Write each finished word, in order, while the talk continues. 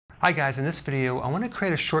Hi guys, in this video I want to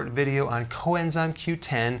create a short video on coenzyme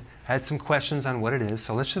Q10. I had some questions on what it is,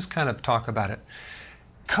 so let's just kind of talk about it.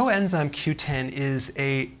 Coenzyme Q10 is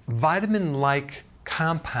a vitamin-like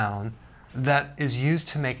compound that is used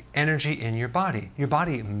to make energy in your body. Your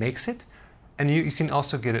body makes it, and you can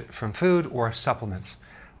also get it from food or supplements.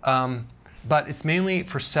 But it's mainly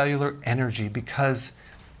for cellular energy because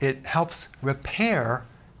it helps repair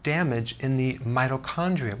damage in the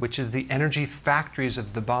mitochondria, which is the energy factories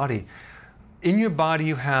of the body. In your body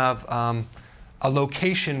you have a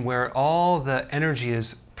location where all the energy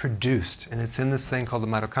is produced, and it's in this thing called the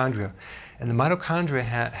mitochondria. And the mitochondria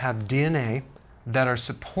have DNA that are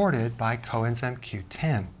supported by coenzyme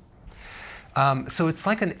Q10. So it's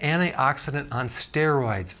like an antioxidant on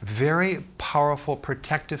steroids, very powerful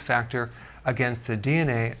protective factor against the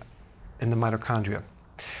DNA in the mitochondria.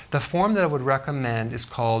 The form that I would recommend is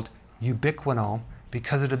called ubiquinol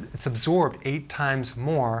because it's absorbed 8 times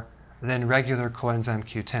more than regular coenzyme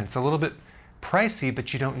Q10. It's a little bit pricey,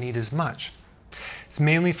 but you don't need as much. It's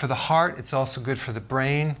mainly for the heart. It's also good for the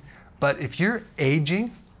brain. But if you're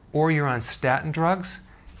aging or you're on statin drugs,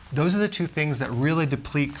 those are the two things that really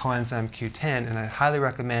deplete coenzyme Q10, and I highly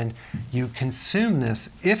recommend you consume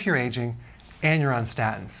this if you're aging and you're on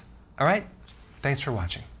statins. All right? Thanks for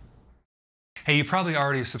watching. Hey, you probably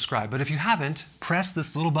already subscribed, but if you haven't, press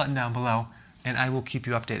this little button down below and I will keep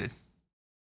you updated.